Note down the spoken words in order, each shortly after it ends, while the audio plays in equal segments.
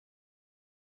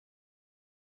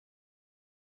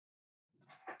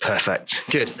Perfect.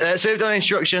 Good. So we've done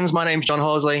instructions. My name's John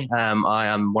Horsley. I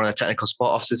am one of the technical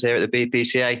support officers here at the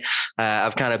BPCA.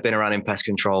 I've kind of been around in pest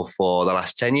control for the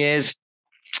last 10 years.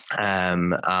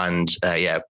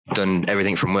 Done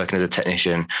everything from working as a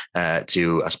technician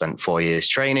to I spent 4 years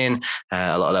training,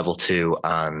 a lot of level 2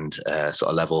 and sort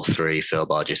of level 3 field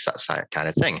biologists, that kind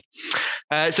of thing.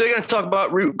 So we're going to talk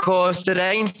about root cause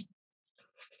today.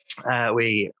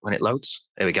 When it loads,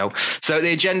 there we go. So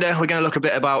the agenda, we're going to look a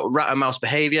bit about rat and mouse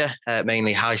behavior,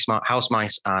 mainly house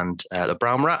mice and the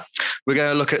brown rat. We're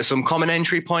going to look at some common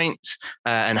entry points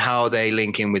and how they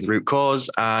link in with root cause,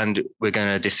 and we're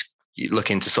going to look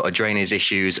into sort of drainage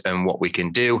issues and what we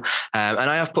can do. And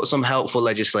I have put some helpful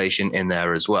legislation in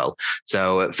there as well.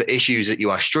 So for issues that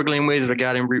you are struggling with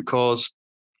regarding root cause,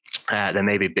 there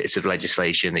may be bits of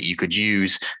legislation that you could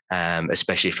use,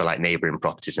 especially for like neighbouring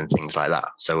properties and things like that.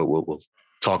 So we'll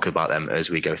talk about them as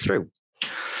we go through.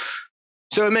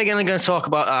 So we're mainly going to talk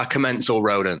about our commensal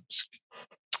rodents.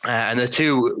 And the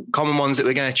two common ones that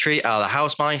we're going to treat are the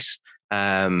house mice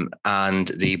and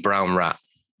the brown rat.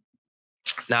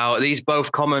 Now, these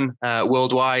both common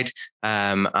worldwide,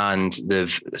 and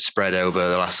they've spread over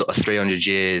the last sort of 300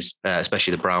 years,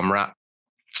 especially the brown rat.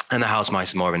 And the house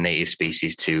mice are more of a native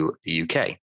species to the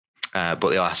UK, but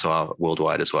they also are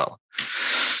worldwide as well.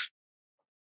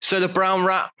 So the brown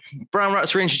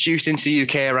rats were introduced into the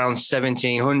UK around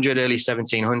 1700, early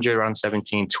 1700, around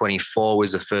 1724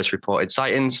 was the first reported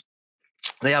sightings.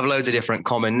 They have loads of different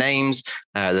common names,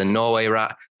 the Norway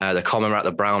rat, the common rat,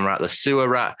 the brown rat, the sewer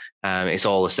rat. It's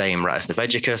all the same Rattus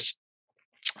navegicus.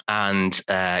 And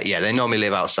they normally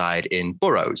live outside in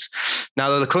burrows.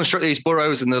 Now, they construct these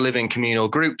burrows and they live in communal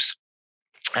groups.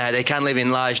 They can live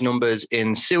in large numbers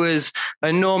in sewers,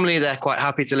 and normally they're quite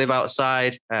happy to live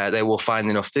outside. They will find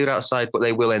enough food outside, but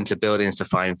they will enter buildings to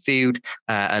find food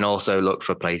and also look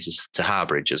for places to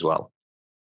harbourage as well.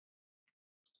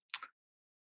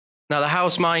 Now, the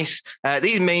house mice,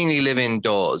 these mainly live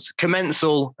indoors.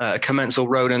 Commensal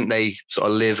rodent, they sort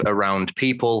of live around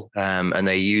people and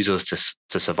they use us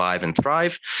to survive and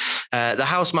thrive. The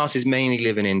house mouse is mainly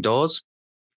living indoors.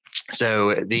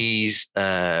 So these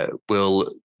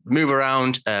will move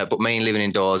around, but mainly living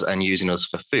indoors and using us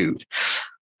for food.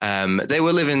 They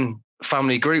will live in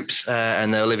family groups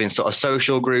and they'll live in sort of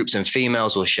social groups, and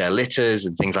females will share litters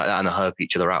and things like that, and they'll help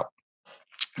each other out.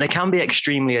 They can be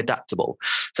extremely adaptable.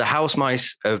 So house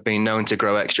mice have been known to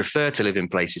grow extra fur to live in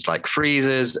places like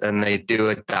freezers, and they do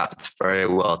adapt very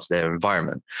well to their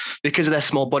environment. Because of their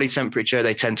small body temperature,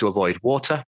 they tend to avoid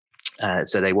water.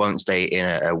 So they won't stay in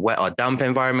a wet or damp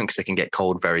environment because they can get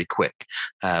cold very quick.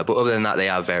 But other than that, they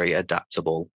are very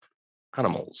adaptable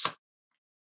animals.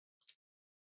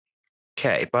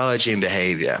 Okay, biology and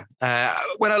behavior.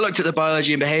 When I looked at the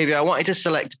biology and behavior, I wanted to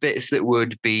select bits that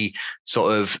would be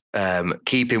sort of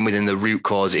keeping within the root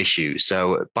cause issue.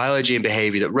 So biology and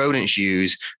behavior that rodents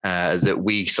use that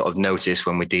we sort of notice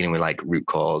when we're dealing with like root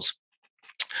cause.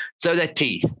 So their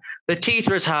teeth. The teeth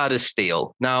are as hard as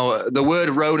steel. Now, the word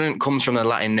rodent comes from the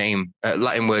Latin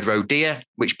word rodea,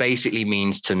 which basically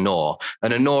means to gnaw.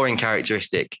 And a gnawing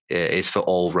characteristic is for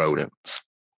all rodents.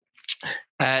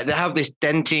 They have this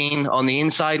dentine on the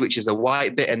inside, which is the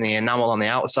white bit, and the enamel on the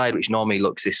outside, which normally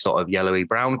looks this sort of yellowy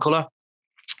brown color.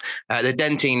 The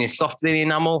dentine is softer than the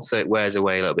enamel, so it wears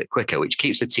away a little bit quicker, which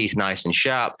keeps the teeth nice and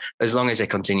sharp. As long as they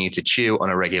continue to chew on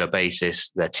a regular basis,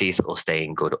 their teeth will stay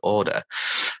in good order.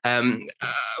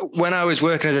 When I was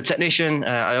working as a technician,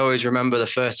 I always remember the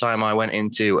first time I went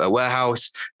into a warehouse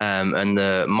and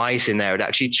the mice in there had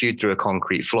actually chewed through a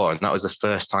concrete floor. And that was the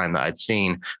first time that I'd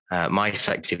seen mice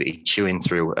activity chewing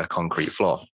through a concrete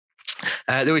floor.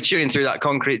 They were chewing through that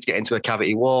concrete to get into a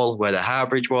cavity wall where the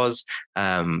harbourage was.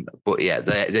 But yeah,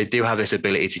 they do have this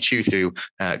ability to chew through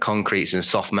concretes and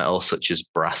soft metals such as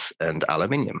brass and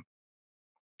aluminium.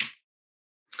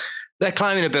 Their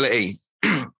climbing ability.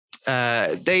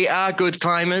 They are good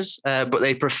climbers, but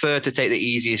they prefer to take the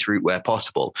easiest route where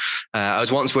possible. I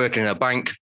was once working in a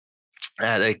bank.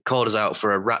 They called us out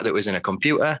for a rat that was in a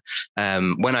computer.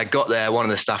 When I got there, one of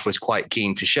the staff was quite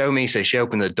keen to show me. So she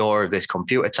opened the door of this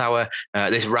computer tower.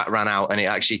 This rat ran out and it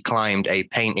actually climbed a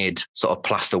painted sort of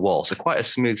plaster wall. So quite a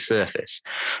smooth surface.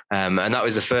 And that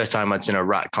was the first time I'd seen a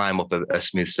rat climb up a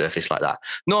smooth surface like that.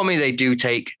 Normally they do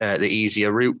take the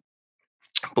easier route.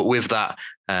 But with that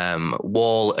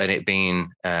wall and it being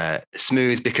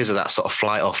smooth because of that sort of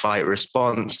flight or fight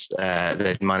response,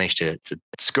 they'd managed to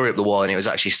scurry up the wall, and it was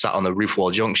actually sat on the roof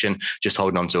wall junction, just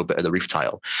holding on to a bit of the roof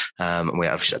tile. And we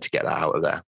actually had to get that out of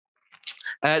there.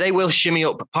 They will shimmy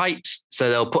up pipes. So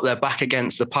they'll put their back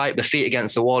against the pipe, their feet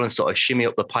against the wall, and sort of shimmy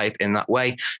up the pipe in that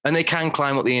way. And they can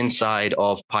climb up the inside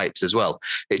of pipes as well.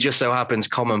 It just so happens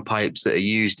common pipes that are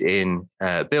used in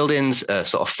buildings,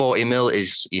 sort of 40 mil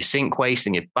is your sink waste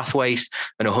and your bath waste,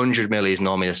 and 100 mil is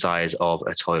normally the size of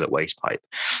a toilet waste pipe.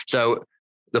 So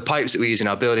the pipes that we use in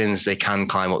our buildings, they can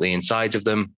climb up the insides of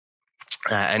them.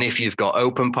 And if you've got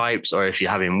open pipes, or if you're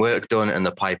having work done and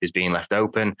the pipe is being left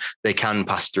open, they can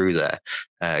pass through there.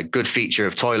 A good feature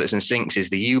of toilets and sinks is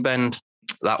the U-bend.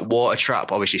 That water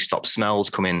trap obviously stops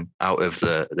smells coming out of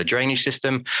the drainage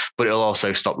system, but it'll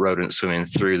also stop rodents swimming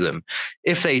through them.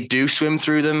 If they do swim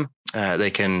through them, they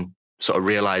can sort of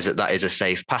realize that that is a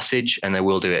safe passage, and they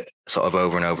will do it sort of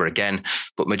over and over again.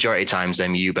 But majority of times,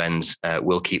 them U-bends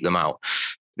will keep them out.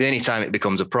 The only time it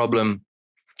becomes a problem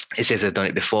is if they've done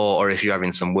it before, or if you're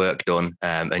having some work done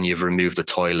and you've removed the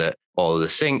toilet or the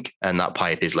sink and that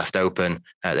pipe is left open,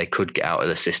 they could get out of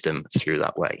the system through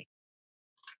that way.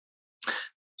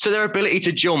 So their ability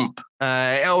to jump,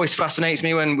 it always fascinates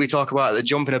me when we talk about the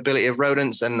jumping ability of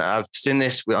rodents. And I've seen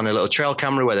this on a little trail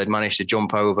camera where they'd managed to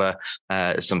jump over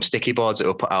some sticky boards that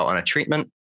were put out on a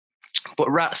treatment.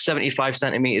 But rats, 75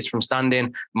 centimeters from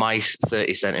standing, mice,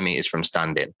 30 centimeters from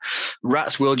standing.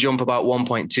 Rats will jump about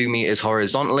 1.2 meters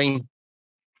horizontally,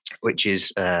 which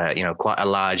is, quite a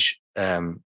large,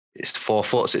 it's 4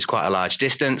 foot, so it's quite a large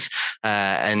distance.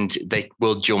 And they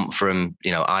will jump from,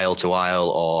 aisle to aisle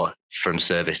or from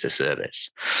service to service.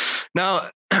 Now,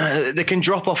 they can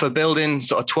drop off a building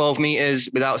sort of 12 meters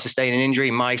without sustaining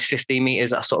injury. Mice, 15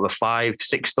 meters, that's sort of a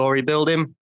 5-6 story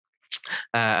building.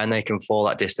 And they can fall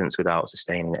that distance without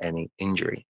sustaining any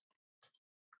injury.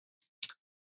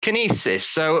 Kinesis.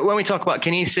 So when we talk about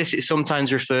kinesis, it's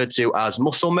sometimes referred to as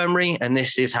muscle memory. And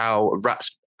this is how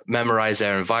rats memorize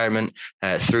their environment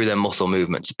through their muscle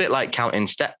movements, a bit like counting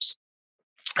steps.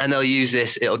 And they'll use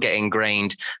this, it'll get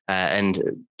ingrained.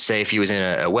 And say if you was in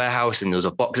a warehouse and there was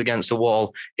a box against the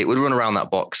wall, it would run around that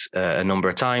box a number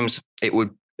of times. It would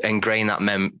ingrain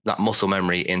that muscle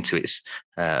memory into its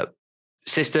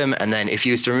system. And then if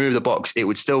you was to remove the box, it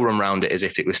would still run around it as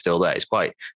if it was still there. It's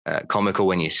quite comical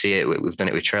when you see it. We've done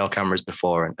it with trail cameras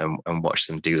before and watched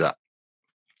them do that.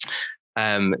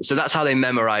 So that's how they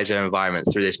memorize their environment,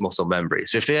 through this muscle memory.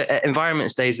 So if the environment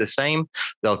stays the same,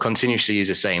 they'll continuously use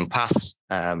the same paths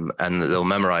and they'll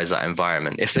memorize that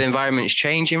environment. If the environment's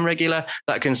changing regular,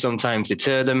 that can sometimes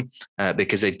deter them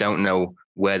because they don't know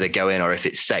where they're going or if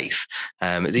it's safe.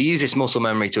 They use this muscle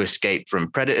memory to escape from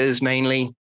predators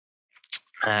mainly.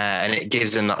 And it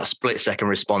gives them that split-second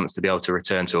response to be able to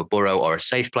return to a burrow or a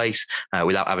safe place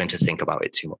without having to think about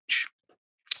it too much.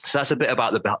 So that's a bit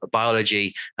about the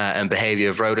biology and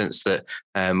behavior of rodents that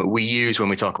we use when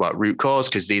we talk about root cause,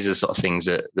 because these are the sort of things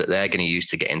that they're going to use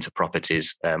to get into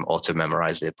properties or to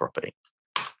memorize their property.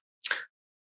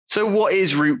 So what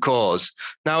is root cause?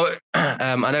 Now,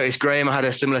 I noticed Graham had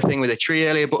a similar thing with a tree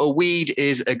earlier, but a weed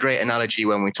is a great analogy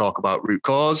when we talk about root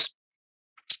cause.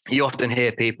 You often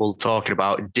hear people talking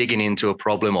about digging into a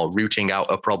problem or rooting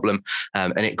out a problem,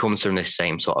 and it comes from this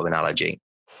same sort of analogy.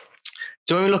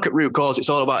 So when we look at root cause, it's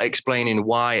all about explaining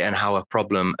why and how a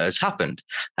problem has happened.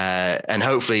 And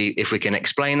hopefully, if we can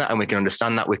explain that and we can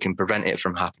understand that, we can prevent it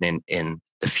from happening in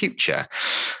the future.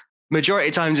 Majority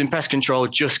of times in pest control,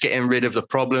 just getting rid of the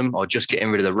problem or just getting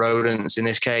rid of the rodents in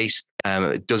this case,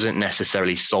 doesn't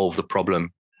necessarily solve the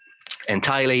problem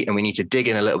entirely, and we need to dig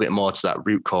in a little bit more to that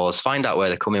root cause, find out where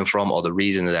they're coming from or the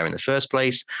reason they're there in the first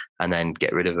place, and then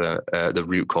get rid of the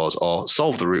root cause or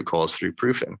solve the root cause through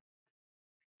proofing.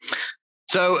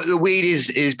 So the weed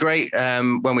is great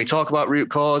when we talk about root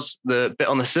cause. The bit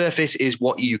on the surface is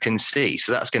what you can see.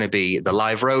 So that's going to be the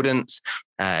live rodents.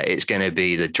 It's going to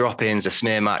be the drop-ins, the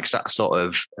smear marks, that sort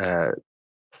of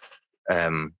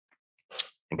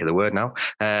think of the word now,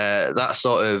 that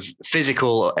sort of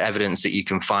physical evidence that you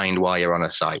can find while you're on a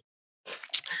site.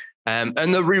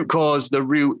 And the root cause, the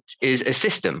root is a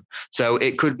system. So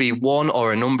it could be one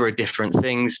or a number of different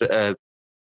things that are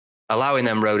allowing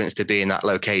them rodents to be in that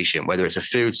location, whether it's a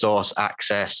food source,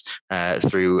 access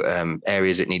through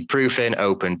areas that need proofing,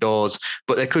 open doors,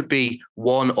 but there could be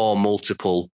one or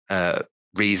multiple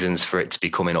reasons for it to be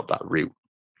coming up that route.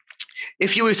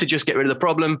 If you were to just get rid of the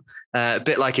problem, a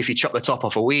bit like if you chop the top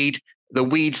off a weed, the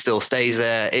weed still stays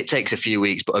there. It takes a few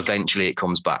weeks, but eventually it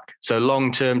comes back. So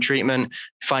long-term treatment,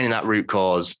 finding that root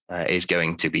cause is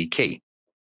going to be key.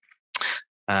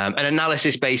 An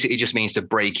analysis basically just means to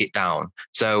break it down.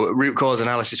 So root cause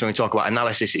analysis, when we talk about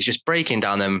analysis, it's just breaking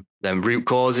down them root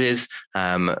causes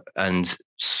and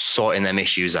sorting them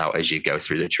issues out as you go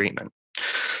through the treatment.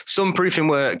 Some proofing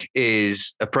work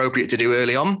is appropriate to do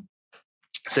early on.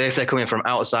 So if they're coming from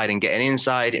outside and getting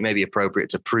inside, it may be appropriate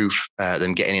to proof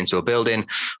them getting into a building.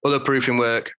 Other proofing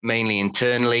work, mainly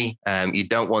internally. You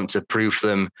don't want to proof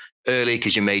them early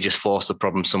because you may just force the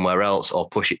problem somewhere else or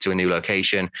push it to a new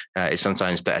location. It's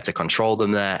sometimes better to control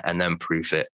them there and then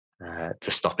proof it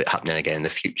to stop it happening again in the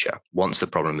future once the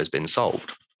problem has been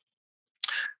solved.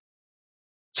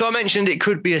 So I mentioned it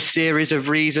could be a series of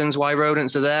reasons why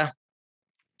rodents are there.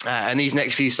 And these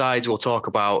next few slides will talk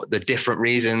about the different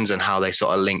reasons and how they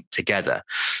sort of link together.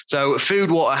 So food,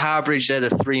 water, harbourage, they're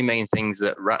the three main things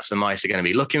that rats and mice are going to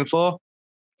be looking for.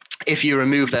 If you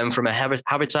remove them from a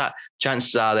habitat,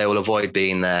 chances are they will avoid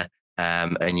being there,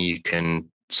 and you can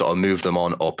sort of move them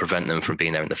on or prevent them from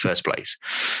being there in the first place.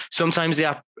 Sometimes they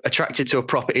are attracted to a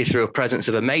property through a presence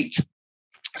of a mate.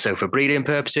 So for breeding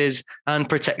purposes and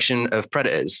protection of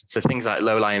predators. So things like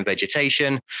low-lying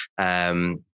vegetation,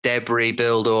 debris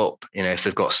build-up, if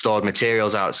they've got stored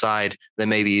materials outside, they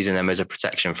may be using them as a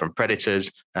protection from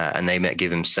predators, and they may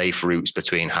give them safe routes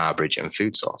between harbourage and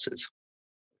food sources.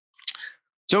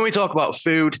 So when we talk about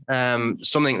food,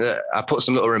 something that I put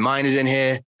some little reminders in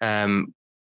here,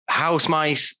 house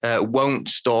mice won't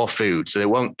store food, so they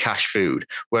won't cache food,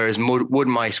 whereas wood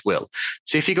mice will.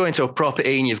 So if you go into a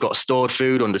property and you've got stored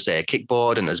food under, say, a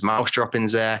kickboard and there's mouse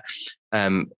droppings there,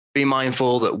 be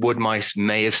mindful that wood mice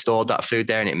may have stored that food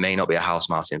there and it may not be a house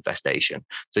mouse infestation.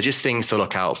 So just things to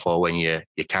look out for when you're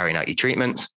carrying out your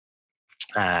treatments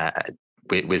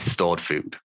with stored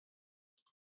food.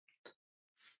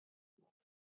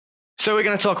 So we're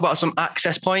going to talk about some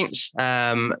access points,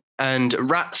 and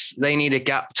rats, they need a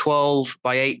gap 12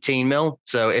 by 18 mil.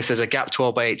 So if there's a gap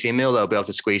 12 by 18 mil, they'll be able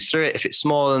to squeeze through it. If it's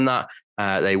smaller than that,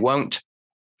 they won't.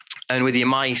 And with your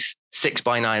mice, 6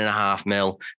 by 9.5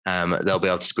 mil, they'll be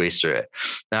able to squeeze through it.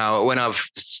 Now, when I've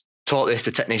taught this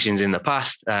to technicians in the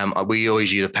past, we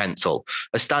always use a pencil.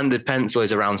 A standard pencil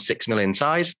is around 6 mil in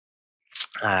size.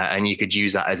 And you could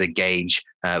use that as a gauge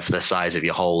for the size of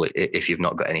your hole if you've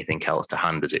not got anything else to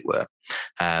hand, as it were.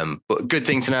 But good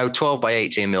thing to know, 12 by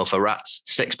 18 mil for rats,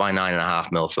 6 by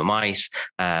 9.5 mil for mice.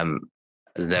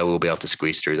 They will be able to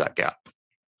squeeze through that gap.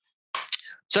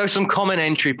 So some common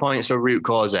entry points for root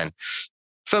cause then.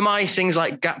 For mice, things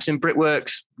like gaps in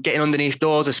brickworks, getting underneath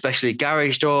doors, especially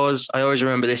garage doors. I always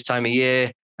remember this time of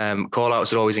year,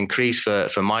 call-outs would always increase for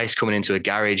mice coming into a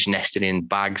garage, nesting in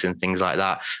bags and things like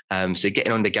that. So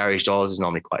getting under garage doors is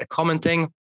normally quite a common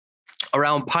thing.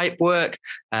 Around pipe work,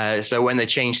 so when they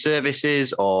change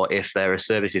services or if there are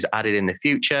services added in the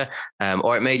future,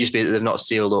 or it may just be that they've not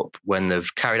sealed up when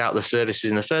they've carried out the services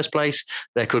in the first place,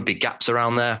 there could be gaps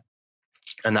around there,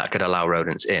 and that could allow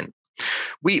rodents in.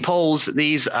 Weep holes,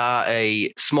 these are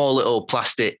a small little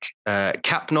plastic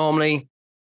cap normally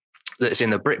that's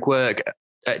in the brickwork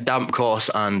at damp course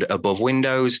and above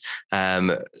windows.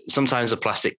 Sometimes the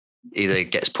plastic either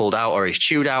gets pulled out or is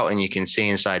chewed out, and you can see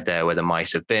inside there where the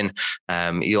mice have been.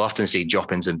 You'll often see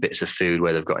droppings and bits of food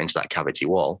where they've got into that cavity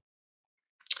wall.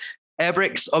 Air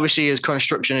bricks, obviously, as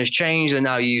construction has changed, they're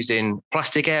now using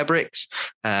plastic air bricks.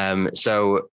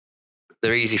 So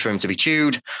they're easy for them to be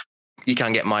chewed. You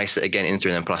can get mice that are getting in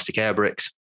through them plastic air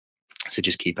bricks. So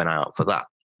just keep an eye out for that.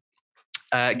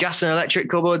 Gas and electric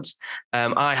cupboards.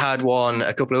 I had one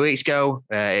a couple of weeks ago.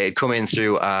 It had come in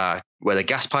through where the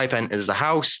gas pipe enters the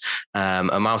house.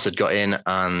 A mouse had got in,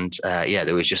 and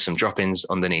there was just some droppings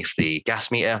underneath the gas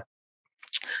meter.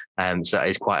 So that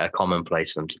is quite a common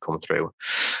place for them to come through.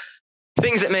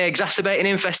 Things that may exacerbate an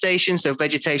infestation, so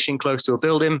vegetation close to a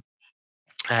building.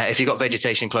 If you've got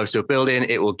vegetation close to a building,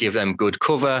 it will give them good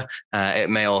cover. It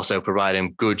may also provide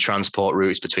them good transport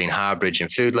routes between harbourage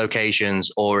and food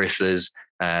locations, or if there's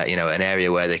an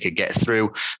area where they could get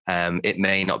through, it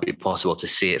may not be possible to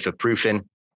see it for proofing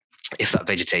if that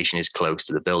vegetation is close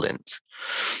to the buildings.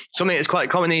 Something that's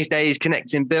quite common these days,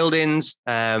 connecting buildings,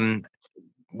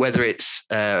 whether it's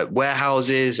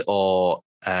warehouses or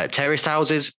terraced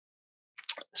houses.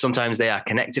 Sometimes they are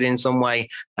connected in some way,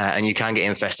 and you can get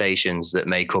infestations that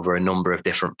may cover a number of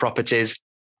different properties.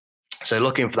 So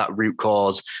looking for that root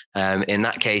cause in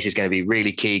that case is going to be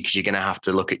really key, because you're going to have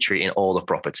to look at treating all the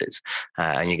properties,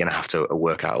 and you're going to have to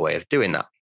work out a way of doing that.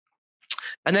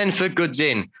 And then for goods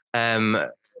in,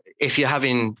 if you're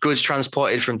having goods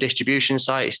transported from distribution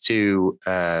sites to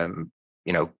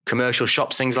commercial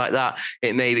shops, things like that,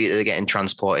 it may be that they're getting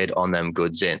transported on them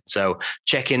goods in. So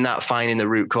checking that, finding the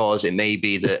root cause. It may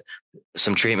be that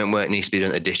some treatment work needs to be done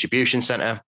at the distribution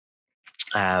center,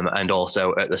 and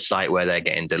also at the site where they're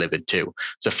getting delivered to.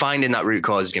 So finding that root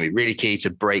cause is going to be really key to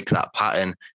break that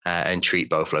pattern and treat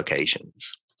both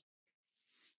locations.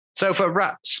 So for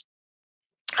rats,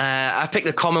 I picked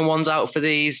the common ones out for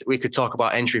these. We could talk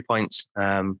about entry points,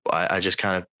 but I just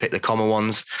kind of picked the common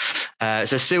ones.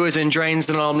 So sewers and drains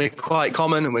are normally quite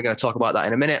common, and we're going to talk about that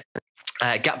in a minute.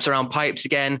 Gaps around pipes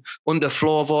again,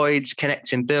 underfloor voids,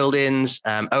 connecting buildings,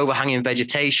 overhanging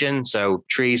vegetation, so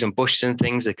trees and bushes and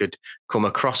things they could come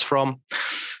across from.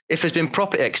 If there's been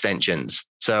property extensions,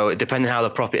 so depending on how the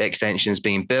property extension is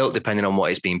being built, depending on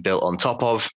what is being built on top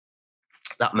of,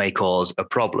 that may cause a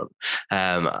problem.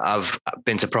 I've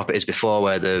been to properties before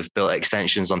where they've built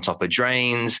extensions on top of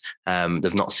drains.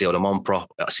 They've not sealed them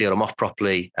off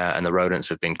properly, and the rodents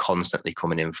have been constantly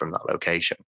coming in from that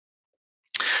location.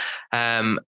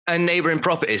 And neighbouring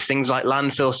properties, things like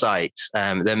landfill sites.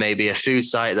 There may be a food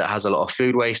site that has a lot of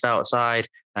food waste outside.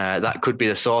 That could be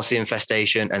the source of the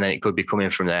infestation, and then it could be coming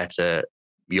from there to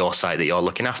your site that you're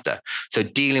looking after. So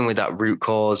dealing with that root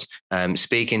cause,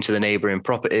 speaking to the neighbouring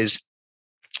properties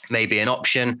may be an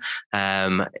option.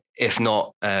 If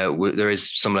not, there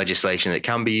is some legislation that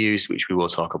can be used, which we will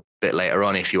talk a bit later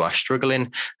on if you are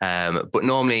struggling. But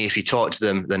normally, if you talk to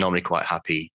them, they're normally quite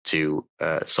happy to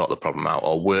sort the problem out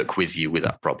or work with you with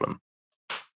that problem.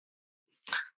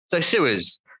 So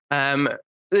sewers.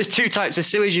 There's two types of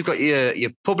sewers. You've got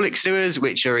your public sewers,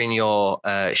 which are in your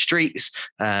streets,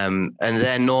 and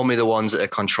they're normally the ones that are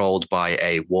controlled by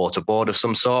a water board of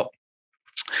some sort.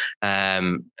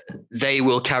 They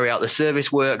will carry out the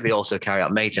service work. They also carry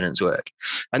out maintenance work.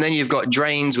 And then you've got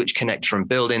drains which connect from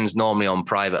buildings, normally on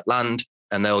private land,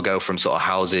 and they'll go from sort of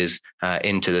houses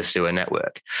into the sewer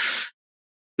network.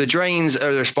 The drains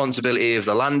are the responsibility of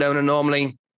the landowner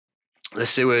normally. The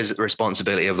sewers, the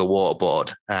responsibility of the water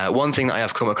board. One thing that I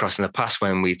have come across in the past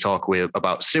when we talk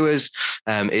about sewers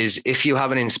is if you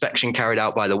have an inspection carried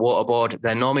out by the water board,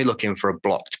 they're normally looking for a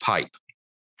blocked pipe.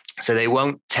 So they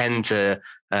won't tend to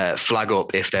flag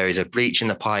up if there is a breach in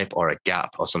the pipe or a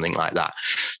gap or something like that.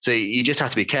 So you just have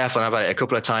to be careful. And I've had it a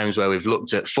couple of times where we've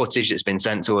looked at footage that's been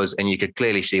sent to us and you could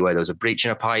clearly see where there was a breach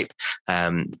in a pipe.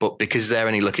 But because they're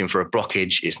only looking for a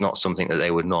blockage, it's not something that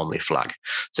they would normally flag.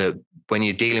 So when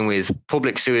you're dealing with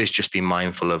public sewers, just be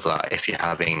mindful of that if you're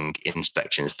having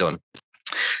inspections done.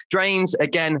 Drains,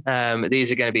 again,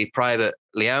 these are going to be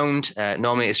privately owned.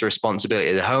 Normally, it's the responsibility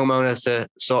of the homeowner to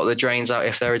sort the drains out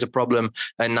if there is a problem.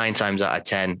 And 9 times out of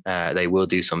 10, they will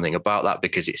do something about that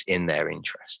because it's in their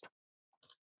interest.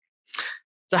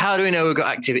 So how do we know we've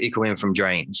got activity coming from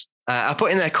drains? I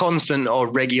put in there constant or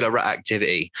regular rat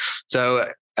activity.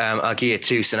 So I'll give you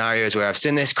 2 scenarios where I've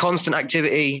seen this. Constant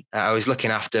activity, I was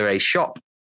looking after a shop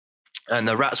and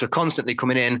the rats were constantly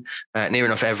coming in near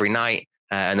enough every night.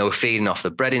 And they were feeding off the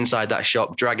bread inside that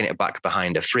shop, dragging it back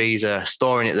behind a freezer,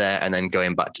 storing it there, and then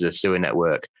going back to the sewer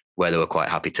network where they were quite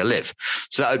happy to live.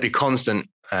 So that would be constant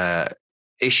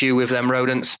issue with them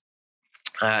rodents.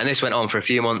 And this went on for a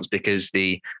few months because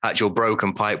the actual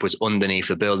broken pipe was underneath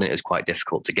the building. It was quite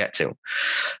difficult to get to.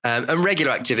 And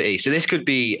regular activity. So this could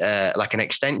be like an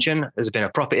extension. There's been a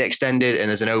property extended and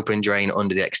there's an open drain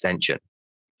under the extension.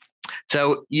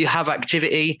 So you have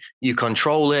activity, you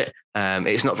control it.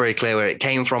 It's not very clear where it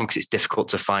came from because it's difficult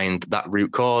to find that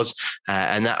root cause.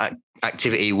 And that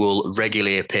activity will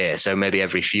regularly appear. So maybe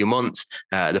every few months.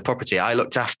 The property I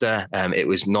looked after, it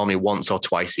was normally once or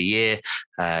twice a year.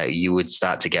 You would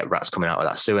start to get rats coming out of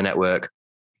that sewer network,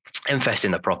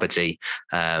 infesting the property.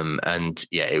 And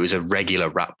yeah, it was a regular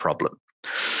rat problem.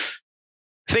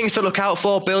 Things to look out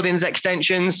for: buildings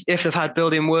extensions, if they've had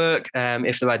building work,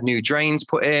 if they've had new drains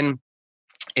put in,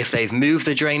 if they've moved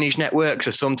the drainage network.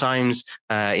 So sometimes,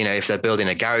 if they're building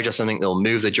a garage or something, they'll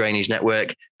move the drainage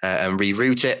network and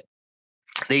reroute it.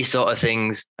 These sort of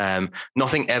things,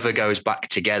 nothing ever goes back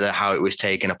together how it was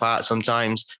taken apart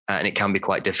sometimes, and it can be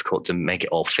quite difficult to make it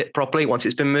all fit properly once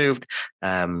it's been moved.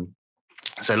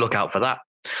 So look out for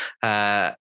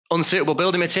that. Unsuitable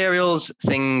building materials,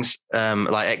 things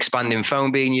like expanding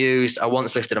foam being used. I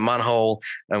once lifted a manhole,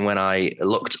 and when I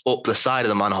looked up the side of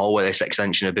the manhole where this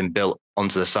extension had been built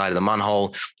onto the side of the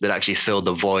manhole, that actually filled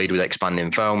the void with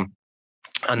expanding foam,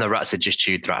 and the rats had just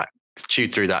chewed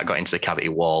through that, got into the cavity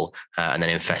wall, and then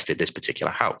infested this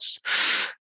particular house.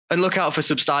 And look out for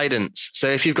subsidence. So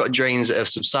if you've got drains that have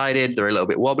subsided, they're a little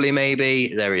bit wobbly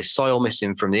maybe, there is soil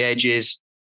missing from the edges,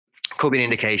 could be an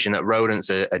indication that rodents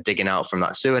are digging out from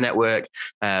that sewer network.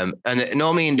 And the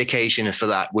normally indication for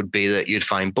that would be that you'd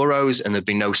find burrows and there'd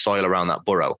be no soil around that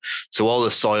burrow. So all the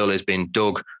soil has been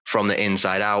dug from the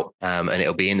inside out, and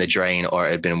it'll be in the drain or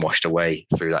it had been washed away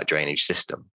through that drainage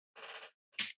system.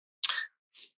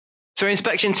 So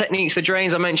inspection techniques for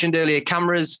drains, I mentioned earlier,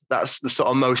 cameras. That's the sort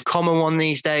of most common one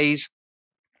these days.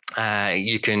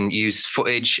 You can use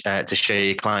footage to show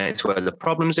your clients where the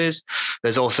problems is.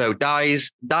 There's also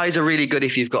dyes. Dyes are really good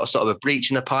if you've got sort of a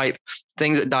breach in the pipe.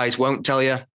 Things that dyes won't tell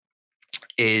you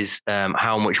is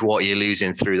how much water you're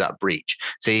losing through that breach.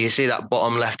 So you see that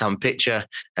bottom left-hand picture,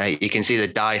 you can see the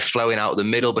dye flowing out the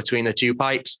middle between the two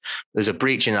pipes. There's a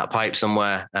breach in that pipe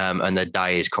somewhere, and the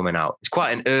dye is coming out. It's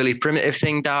quite an early primitive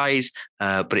thing, dyes,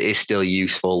 but it is still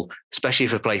useful, especially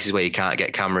for places where you can't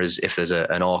get cameras if there's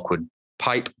an awkward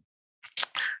pipe.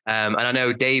 And I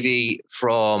know Davey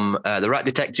from the Rat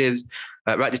Detection,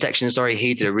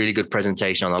 he did a really good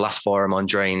presentation on the last forum on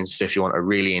drains. So if you want a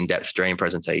really in-depth drain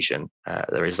presentation,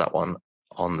 there is that one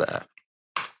on there.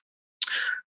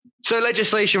 So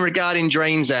legislation regarding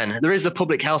drains then. There is the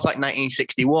Public Health Act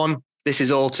 1961. This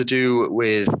is all to do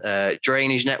with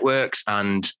drainage networks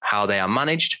and how they are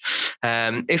managed.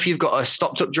 If you've got a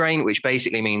stopped up drain, which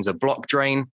basically means a blocked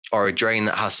drain or a drain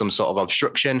that has some sort of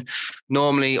obstruction,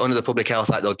 normally under the Public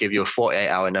Health Act, they'll give you a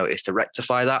 48-hour notice to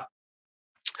rectify that.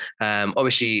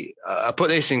 Obviously, I put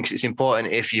this in because it's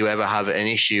important if you ever have an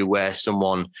issue where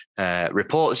someone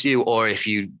reports you, or if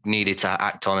you needed to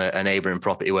act on a neighbouring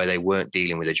property where they weren't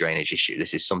dealing with a drainage issue.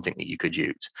 This is something that you could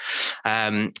use.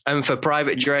 And for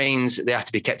private drains, they have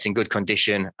to be kept in good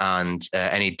condition, and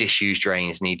any disused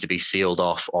drains need to be sealed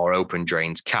off or open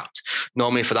drains capped.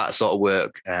 Normally for that sort of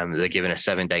work, they're given a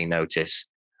 7-day notice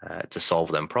to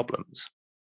solve them problems.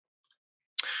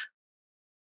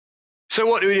 So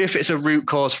what do we do if it's a root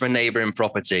cause for a neighbouring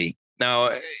property?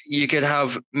 Now, you could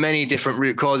have many different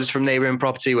root causes from neighbouring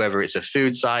property, whether it's a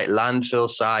food site, landfill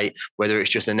site, whether it's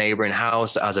just a neighbouring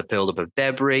house that has a buildup of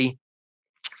debris,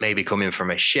 maybe coming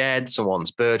from a shed,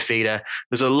 someone's bird feeder.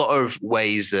 There's a lot of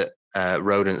ways that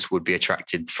rodents would be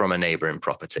attracted from a neighbouring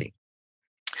property.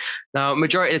 Now,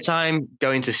 majority of the time,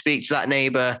 going to speak to that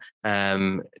neighbour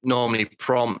normally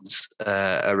prompts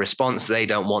a response. They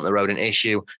don't want the rodent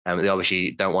issue, and they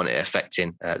obviously don't want it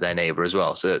affecting their neighbour as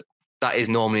well. So that is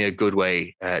normally a good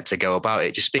way to go about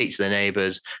it. Just speak to the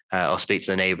neighbours or speak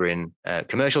to the neighbouring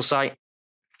commercial site.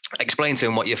 Explain to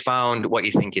them what you found, what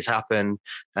you think is happening,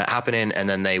 and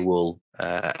then they will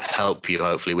help you,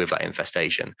 hopefully, with that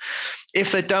infestation.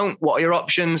 If they don't, what are your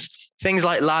options? Things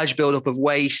like large buildup of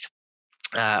waste,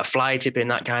 fly tipping,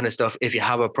 that kind of stuff. If you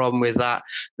have a problem with that,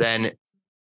 then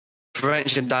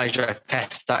Prevention Direct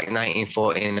Pest Act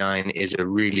 1949 is a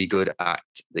really good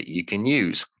act that you can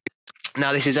use.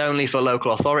 Now, this is only for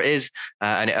local authorities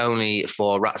and only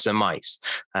for rats and mice.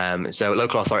 So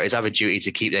local authorities have a duty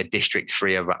to keep their district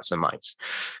free of rats and mice.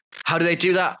 How do they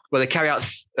do that? Well, they carry out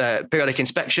periodic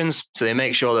inspections. So they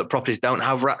make sure that properties don't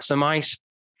have rats and mice.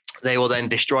 They will then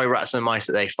destroy rats and mice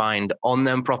that they find on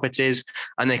them properties,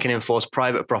 and they can enforce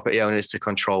private property owners to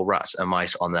control rats and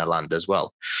mice on their land as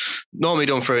well. Normally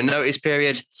done through a notice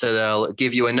period. So they'll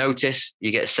give you a notice.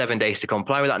 You get 7 days to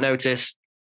comply with that notice.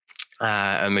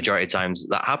 And majority of times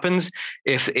that happens.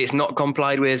 If it's not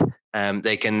complied with,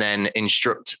 they can then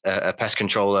instruct a pest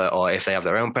controller, or if they have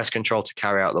their own pest control, to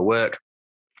carry out the work,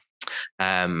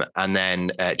 and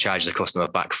then charge the customer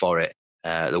back for it,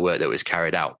 the work that was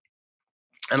carried out.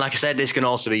 And like I said, this can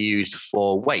also be used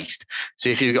for waste. So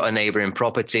if you've got a neighbouring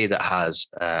property that has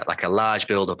like a large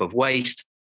buildup of waste,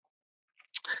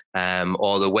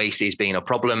 or the waste is being a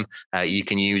problem, you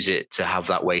can use it to have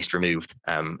that waste removed.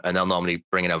 And they'll normally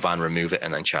bring in a van, remove it,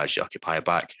 and then charge the occupier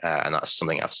back. And that's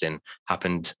something I've seen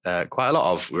happened quite a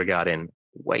lot of regarding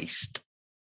waste.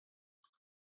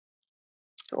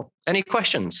 Cool. Any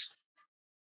questions?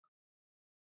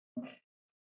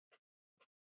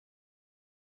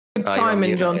 Good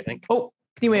timing, John. Oh,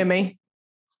 can you hear me?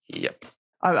 Yep.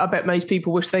 I bet most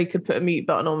people wish they could put a mute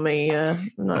button on me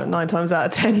 9 times out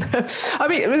of 10. I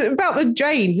mean, about the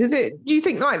drains, do you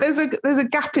think like there's a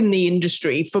gap in the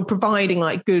industry for providing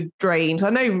like good drains? I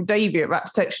know Davey at Rat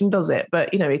Detection does it,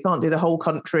 but you know, he can't do the whole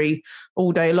country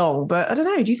all day long. But I don't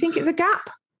know, do you think it's a gap?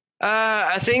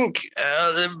 I think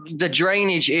the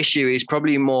drainage issue is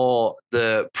probably more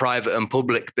the private and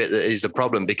public bit that is the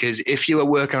problem, because if you are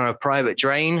working on a private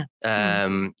drain,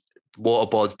 water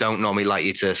boards don't normally like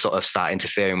you to sort of start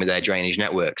interfering with their drainage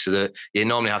network. So that you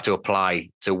normally have to apply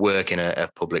to work in a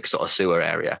public sort of sewer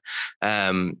area.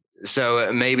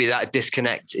 So maybe that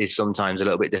disconnect is sometimes a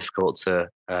little bit difficult to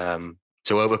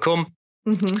overcome.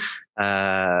 Mm-hmm.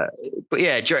 But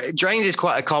yeah, drains is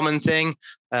quite a common thing.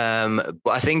 But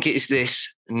I think it's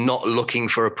this not looking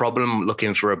for a problem,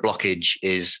 looking for a blockage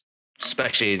is,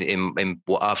 especially in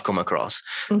what I've come across,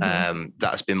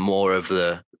 that's been more of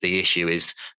the issue,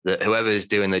 is that whoever's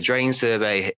doing the drain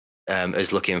survey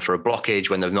is looking for a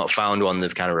blockage. When they've not found one,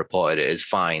 they've kind of reported it as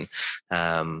fine.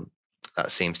 That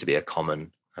seems to be a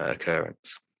common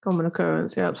occurrence. Common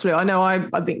occurrence, yeah, absolutely. I know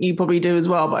I think you probably do as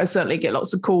well, but I certainly get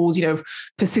lots of calls, of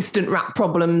persistent rat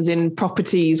problems in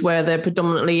properties where they're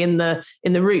predominantly in the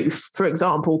roof, for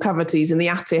example, cavities in the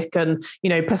attic. And,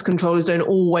 pest controllers don't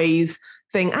always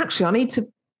think, actually, I need to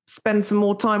spend some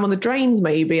more time on the drains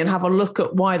maybe and have a look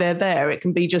at why they're there. It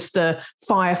can be just a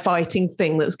firefighting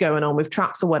thing that's going on with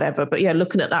traps or whatever. But yeah,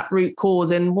 looking at that root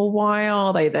cause and, well, why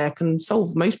are they there can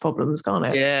solve most problems, can't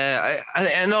it? Yeah.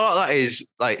 And a lot of that is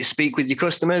like speak with your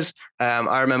customers.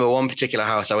 I remember one particular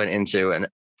house I went into and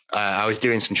I was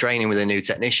doing some training with a new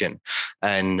technician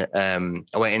and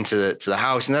I went into the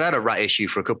house and they had a rat issue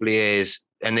for a couple of years.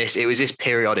 And it was this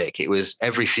periodic. It was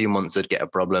every few months they'd get a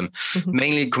problem,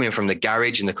 mainly coming from the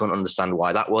garage, and they couldn't understand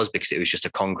why that was because it was just a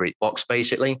concrete box,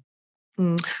 basically.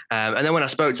 And then when I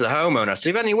spoke to the homeowner, I said,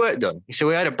 "Have you had any work done?" He said,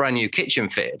 "We had a brand new kitchen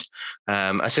fitted."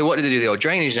 I said, "What did they do to the old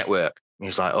drainage network?" He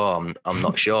was like, "Oh, I'm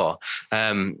not sure."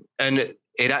 And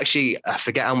it actually, I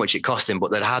forget how much it cost him, but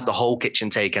they'd had the whole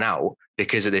kitchen taken out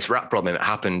because of this rat problem. It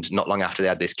happened not long after they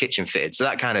had this kitchen fitted. So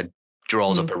that kind of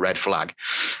draws up a red flag.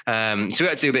 So we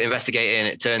had to do a bit of investigating.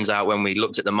 It turns out when we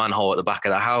looked at the manhole at the back of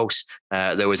the house,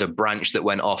 there was a branch that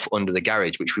went off under the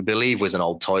garage, which we believe was an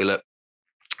old toilet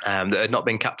that had not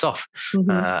been capped off.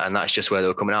 And that's just where they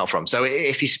were coming out from. So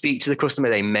if you speak to the customer,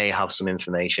 they may have some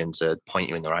information to point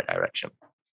you in the right direction.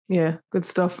 Yeah, good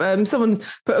stuff. Someone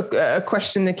put a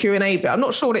question in the Q&A bit. I'm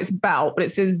not sure what it's about, but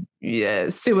it says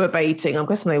sewer baiting. I'm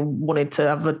guessing they wanted to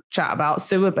have a chat about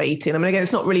sewer baiting. I mean, again,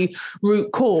 it's not really root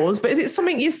cause, but is it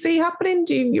something you see happening?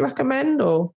 Do you recommend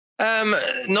or?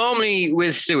 Normally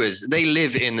with sewers, they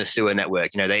live in the sewer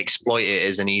network. They exploit it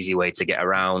as an easy way to get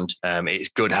around. It's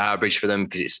good harbourage for them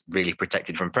because it's really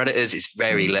protected from predators. It's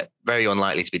very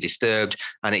unlikely to be disturbed,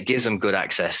 and it gives them good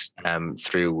access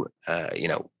through,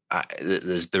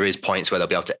 there is points where they'll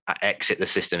be able to exit the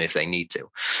system if they need to,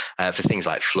 for things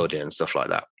like flooding and stuff like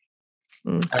that.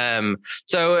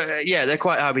 They're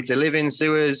quite happy to live in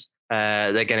sewers.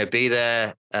 They're going to be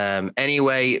there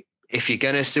anyway. If you're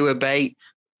going to sewer bait,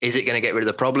 is it going to get rid of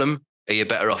the problem? Are you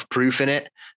better off proofing it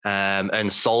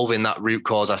and solving that root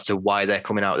cause as to why they're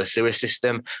coming out of the sewer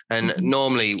system? And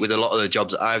normally with a lot of the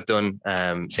jobs that I've done,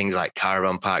 things like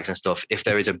caravan parks and stuff, if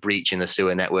there is a breach in the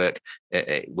sewer network,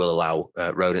 it will allow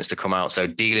rodents to come out. So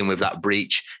dealing with that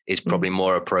breach is probably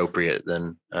more appropriate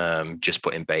than just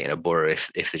putting bait in a burrow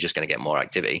if they're just going to get more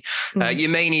activity. You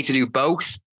may need to do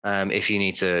both. If you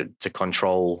need to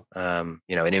control, an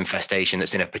infestation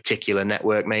that's in a particular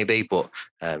network, maybe, but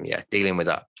dealing with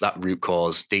that root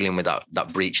cause, dealing with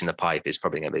that breach in the pipe is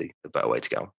probably going to be the better way to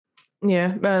go.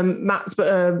 Yeah, Matt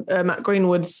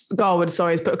Garwood,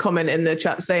 has put a comment in the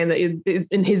chat saying that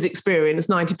in his experience,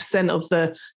 90% of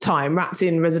the time, rats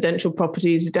in residential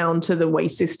properties is down to the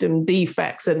waste system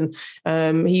defects, and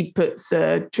he puts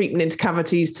treatment into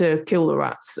cavities to kill the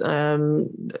rats.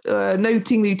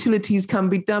 Noting the utilities can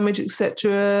be damaged,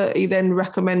 etc. He then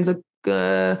recommends a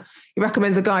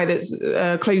guy that's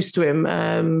close to him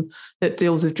that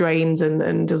deals with drains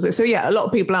and does it. So yeah, a lot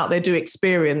of people out there do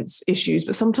experience issues,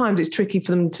 but sometimes it's tricky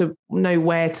for them to know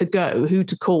where to go, who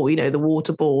to call, the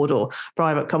water board or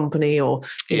private company, or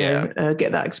get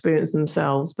that experience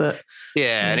themselves. But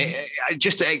and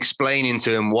just explaining to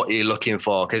them what you're looking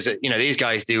for, because these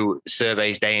guys do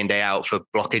surveys day in day out for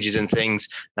blockages and things.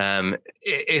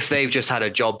 If they've just had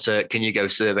a job can you go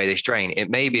survey this drain?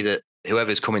 It may be that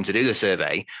whoever's coming to do the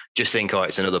survey just think, oh,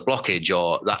 it's another blockage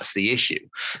or that's the issue.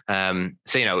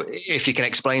 If you can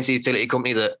explain to the utility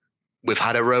company that we've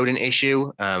had a rodent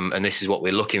issue and this is what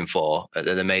we're looking for,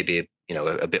 there may be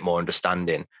a bit more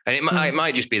understanding. And it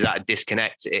might just be that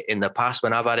disconnect in the past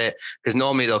when I've had it, because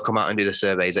normally they'll come out and do the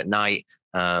surveys at night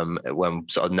when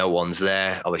sort of no one's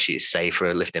there. Obviously it's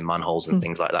safer lifting manholes and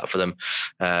things like that for them.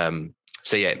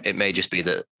 It may just be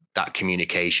that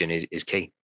communication is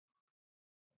key.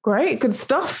 Great, good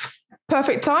stuff.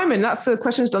 Perfect timing. That's the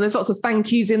questions done. There's lots of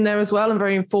thank yous in there as well and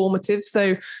very informative.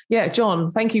 So yeah,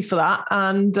 John, thank you for that.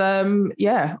 And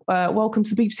welcome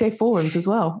to the BPCA forums as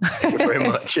well. Thank you very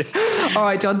much. All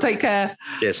right, John, take care.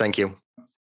 Yes, thank you.